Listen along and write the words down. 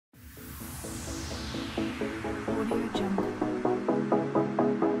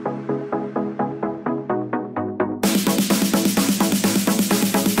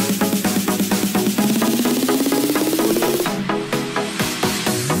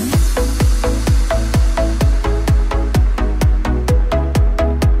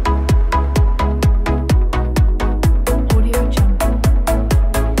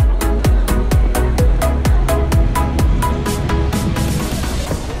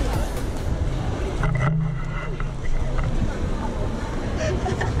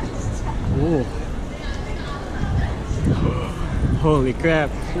Holy crap,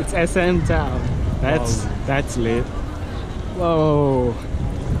 it's SM Town. That's lit. Whoa.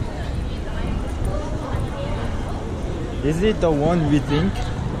 Is it the one we think?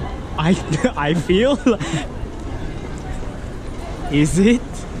 I feel. Is it?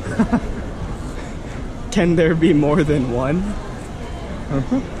 Can there be more than one?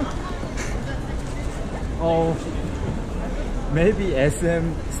 Oh, maybe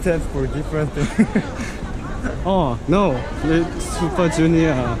SM stands for different thing. Oh no, it's Super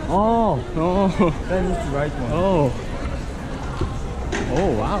Junior. Oh, That is the right one. Oh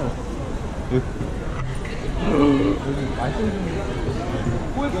wow.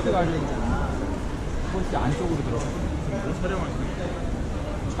 COEX COEX 안쪽으로 들어가.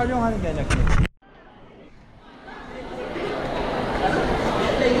 촬영하는 게 아니라 그냥.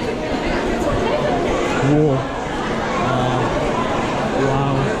 Whoa.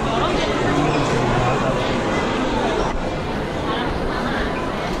 Wow.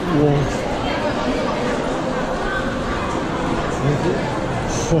 Whoa.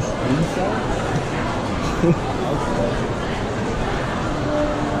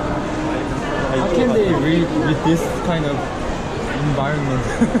 How can they read with this kind of environment?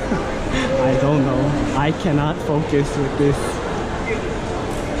 I don't know. I cannot focus with this.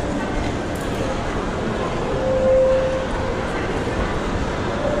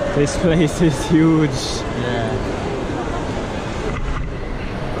 This place is huge. Yeah.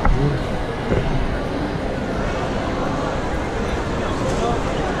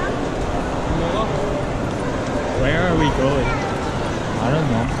 Where are we going? I don't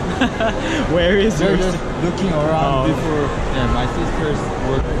know. Where is We're your... just looking around before my sister's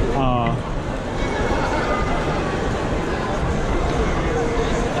work.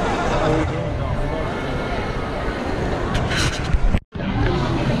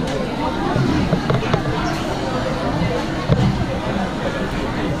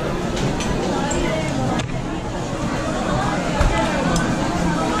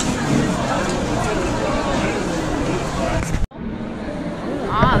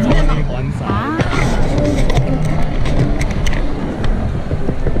 Only one side.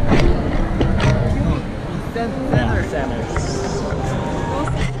 Center.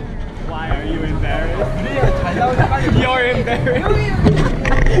 Why are you embarrassed? You're embarrassed.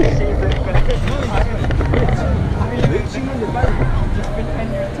 She's embarrassed.